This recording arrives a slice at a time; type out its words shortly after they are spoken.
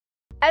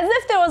As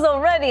if there was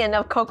already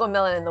enough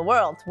CoComelon in the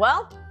world.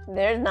 Well,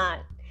 there's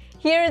not.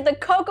 Here's the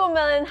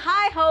CoComelon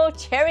Hi-Ho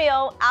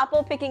Cheerio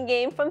apple picking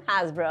game from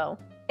Hasbro.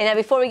 And now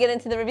before we get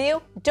into the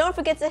review, don't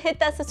forget to hit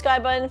that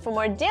subscribe button for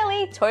more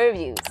daily toy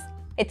reviews.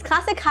 It's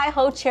classic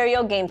Hi-Ho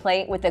Cheerio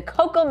gameplay with a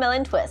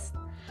CoComelon twist.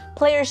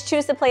 Players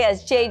choose to play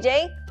as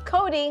JJ,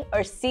 Cody,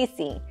 or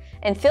Cece,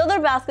 and fill their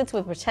baskets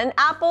with pretend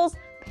apples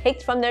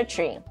picked from their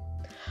tree.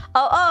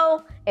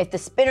 Oh, if the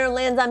spinner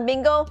lands on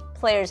bingo,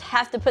 players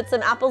have to put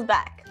some apples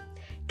back.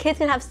 Kids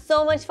can have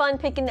so much fun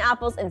picking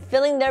apples and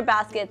filling their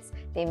baskets,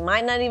 they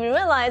might not even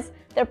realize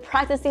they're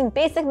practicing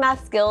basic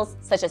math skills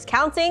such as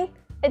counting,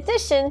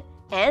 addition,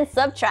 and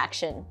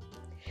subtraction.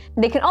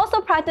 They can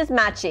also practice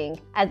matching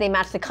as they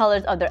match the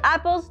colors of their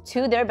apples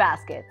to their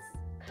baskets.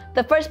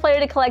 The first player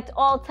to collect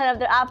all 10 of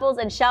their apples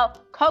and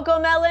shout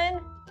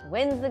CoComelon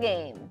wins the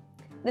game.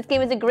 This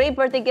game is a great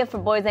birthday gift for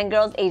boys and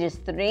girls ages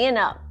 3 and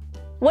up.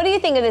 What do you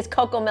think of this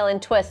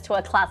CoComelon twist to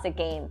a classic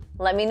game?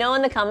 Let me know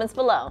in the comments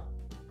below.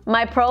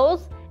 My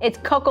pros, it's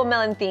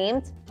CoComelon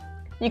themed.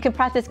 You can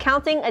practice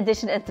counting,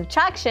 addition, and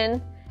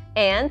subtraction,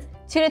 and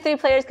 2 to 3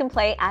 players can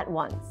play at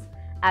once.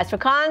 As for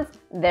cons,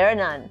 there are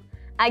none.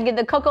 I give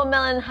the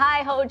CoComelon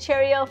Hi-Ho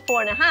Cheerio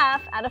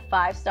 4.5 out of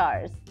 5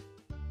 stars.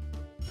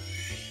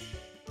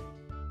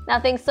 Now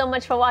thanks so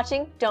much for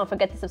watching. Don't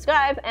forget to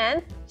subscribe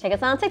and check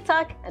us out on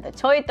TikTok at The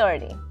Toy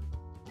Authority.